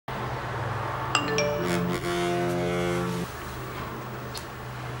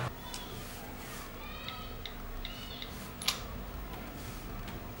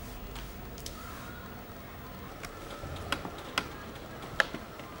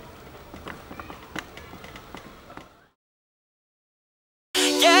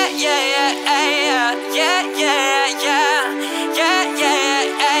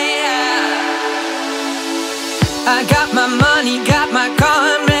I got my money, got my car,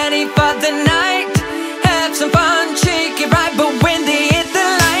 I'm ready for the night. Have some fun, shake it right, but when they hit the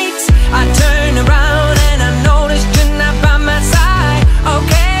lights, I turn around and I notice you're not by my side.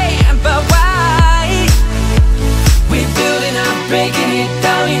 Okay, but why? We're building up, breaking it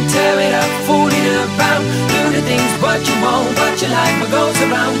down, you tear it up, fooling around. Do the things what you want, what you like, what goes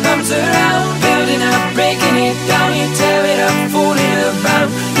around comes around. Building up, breaking it down, you tear it up, fooling around.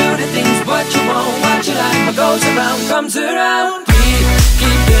 Do the things what you want, what you like, what goes around comes around. We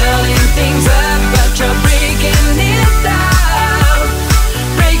keep building things up, but you're breaking it down.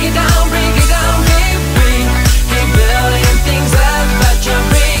 Break it down, break it down, we keep building things up, but you're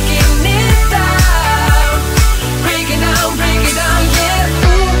breaking it down. Break it down, yeah.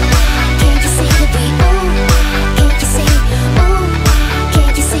 Can't you see the beat? Ooh, can't you see? Ooh,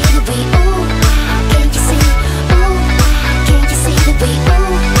 can't you see the beat? Ooh, can't you see? Ooh, can't you see the beat?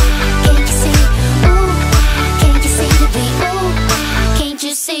 Ooh, can't you see? Ooh, can't you see the beat? Ooh, can't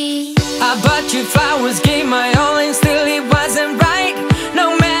you see? I bought you flowers, gave my all, and still it wasn't right.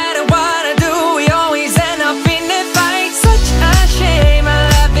 No matter what I do, we always end up in a fight. Such a shame, our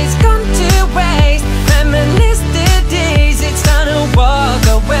love has come to waste. Reminisce the days, it's time to walk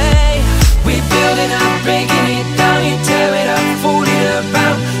away. We're building up, breaking it down, you tear it up, fool it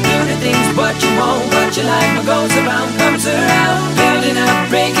around. Do the things what you want, what you like, what goes around comes around. Building up,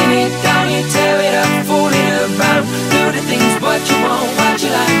 breaking it down, you tear it up, fool it around. Do the things what you want, what you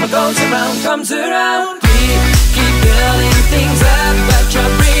like, what goes around comes around. We keep building things up,